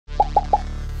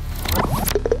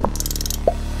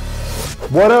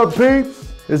What up, peeps?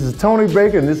 This is Tony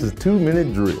Baker, and this is 2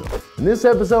 Minute Drill. In this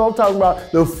episode, I'm talking about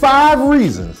the 5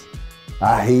 reasons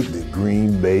I hate the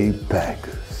Green Bay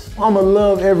Packers. I'm gonna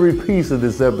love every piece of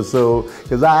this episode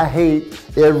because I hate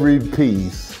every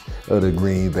piece of the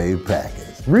Green Bay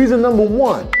Packers. Reason number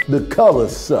 1, the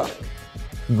colors suck.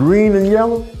 Green and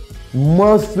yellow,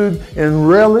 mustard and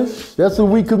relish, that's what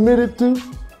we committed to?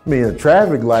 I mean, a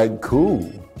traffic light,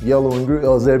 cool. Yellow and green,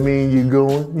 oh, does that mean you're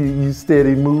going? You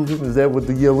steady moving? Is that what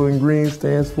the yellow and green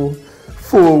stands for?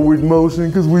 Forward motion,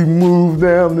 because we move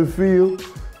down the field.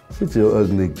 Sit your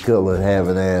ugly colored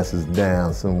having asses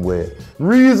down somewhere.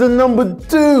 Reason number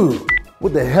 2,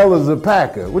 what the hell is a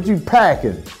packer? What you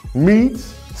packing?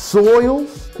 Meats?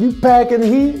 Soils? You packing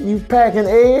heat? You packing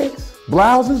eggs?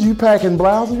 Blouses? You packing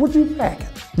blouses? What you packing?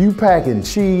 You packing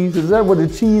cheese? Is that where the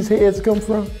cheese heads come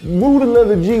from? Move the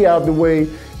letter G out the way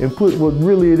and put what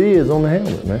really it is on the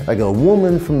helmet, man. Like a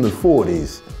woman from the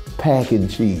 40s packing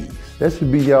cheese. That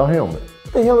should be y'all helmet.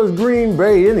 What the hell is Green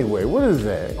Bay anyway? What is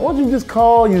that? Why don't you just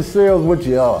call yourselves what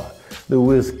you are? The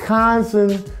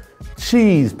Wisconsin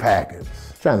Cheese Packers.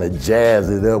 Trying to jazz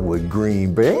it up with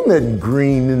Green Bay. Ain't nothing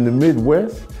green in the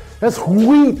Midwest. That's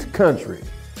wheat country.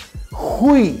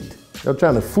 Wheat. Y'all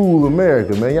trying to fool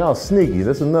America, man. Y'all sneaky.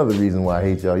 That's another reason why I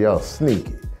hate y'all. Y'all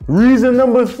sneaky. Reason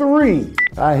number 3,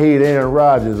 I hate Aaron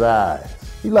Rodgers' eyes.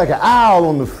 He's like an owl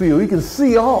on the field. He can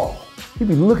see all. He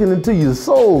be looking into your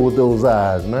soul with those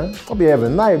eyes, man. I'll be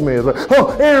having nightmares like,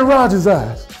 oh, Aaron Rodgers'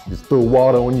 eyes. Just throw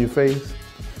water on your face.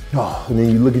 Oh, and then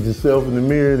you look at yourself in the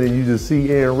mirror and then you just see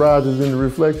Aaron Rodgers in the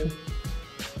reflection.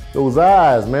 Those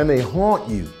eyes, man, they haunt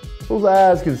you. Those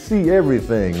eyes can see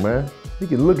everything, man. He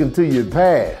can look into your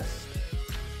past.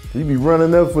 You be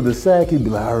running up for the sack, he'd be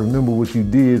like, I remember what you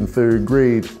did in 3rd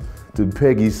grade to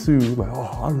Peggy Sue. Like, oh,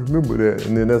 I remember that.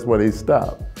 And then that's why they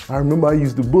stopped. I remember I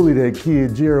used to bully that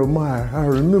kid, Jeremiah. I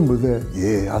remember that.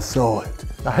 Yeah, I saw it.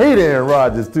 I hate Aaron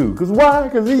Rodgers too. Cause why?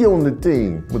 Cause he on the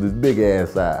team with his big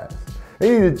ass eyes.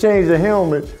 They need to change the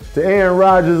helmet to Aaron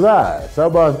Rodgers' eyes. How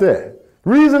about that?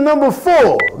 Reason number 4,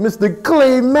 Mr.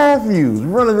 Clay Matthews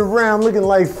running around looking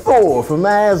like Thor from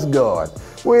Asgard.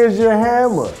 Where's your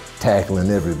hammer? Tackling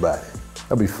everybody.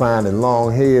 I'll be finding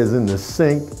long hairs in the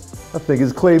sink. I think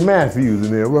it's Clay Matthews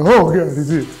in there. Well, oh God, is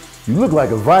it? You look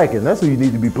like a Viking. That's who you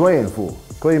need to be playing for.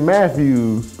 Clay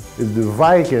Matthews is the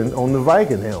Viking on the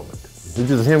Viking helmet. It's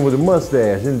just him with a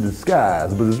mustache in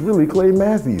disguise, but it's really Clay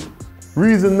Matthews.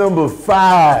 Reason number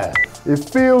 5. It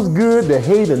feels good to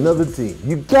hate another team.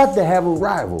 You got to have a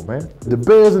rival, man. The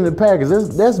Bears and the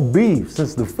Packers, that's beef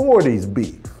since the 40s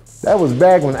beef. That was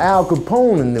back when Al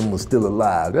Capone and them was still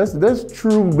alive. That's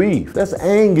true beef. That's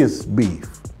Angus beef.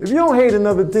 If you don't hate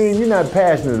another team, you're not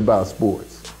passionate about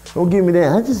sports. Don't give me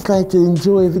that. I just like to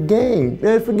enjoy the game.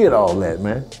 Man, forget all that,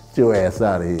 man. Get your ass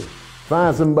out of here.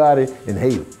 Find somebody and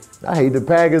hate them. I hate the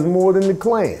Packers more than the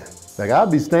Klan. Like, I'll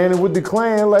be standing with the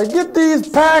Klan like, get these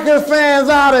Packer fans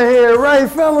out of here, right,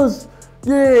 fellas?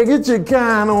 Yeah, get your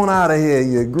kind on out of here,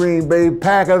 you Green Bay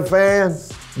Packer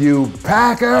fans. You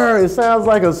Packer, it sounds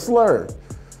like a slur.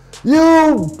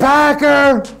 You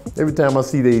Packer. Every time I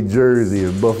see their jersey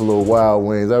of Buffalo Wild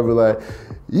Wings, I be like,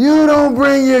 you don't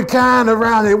bring your kind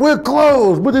around here. We're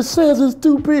closed, but it says it's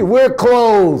 2 people. We're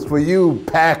closed for you,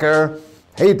 Packer.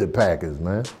 Hate the Packers,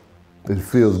 man. It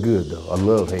feels good, though. I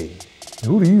love hating.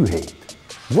 Who do you hate?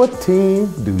 What team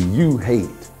do you hate?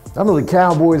 I know the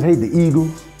Cowboys hate the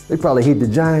Eagles. They probably hate the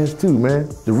Giants too, man.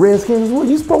 The Redskins, well,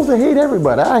 you're supposed to hate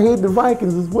everybody. I hate the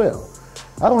Vikings as well.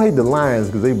 I don't hate the Lions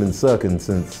because they've been sucking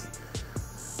since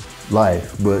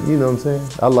life, but you know what I'm saying?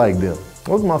 I like them.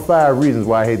 Those are my 5 reasons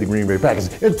why I hate the Green Bay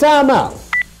Packers. And time out.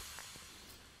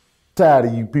 Tired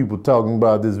of you people talking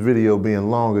about this video being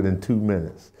longer than 2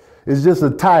 minutes. It's just a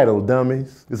title,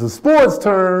 dummies. It's a sports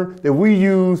term that we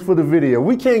use for the video.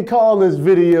 We can't call this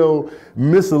video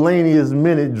miscellaneous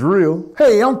minute drill.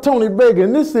 Hey, I'm Tony Baker,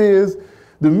 and this is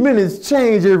the minutes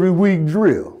change every week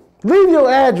drill. Leave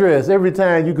your address every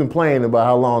time you complain about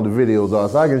how long the videos are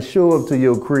so I can show up to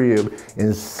your crib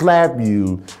and slap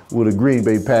you with a Green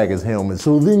Bay Packers helmet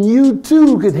so then you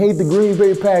too could hate the Green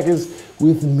Bay Packers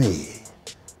with me.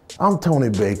 I'm Tony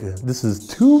Baker. This is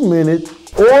 2 minute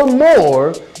or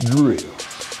more drill.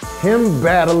 Him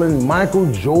battling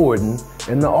Michael Jordan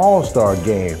in the All-Star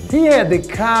game. He had the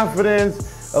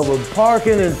confidence of a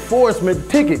parking enforcement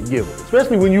ticket giver.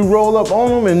 Especially when you roll up on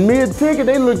them in mid-ticket,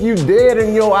 they look you dead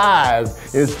in your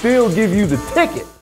eyes and still give you the ticket.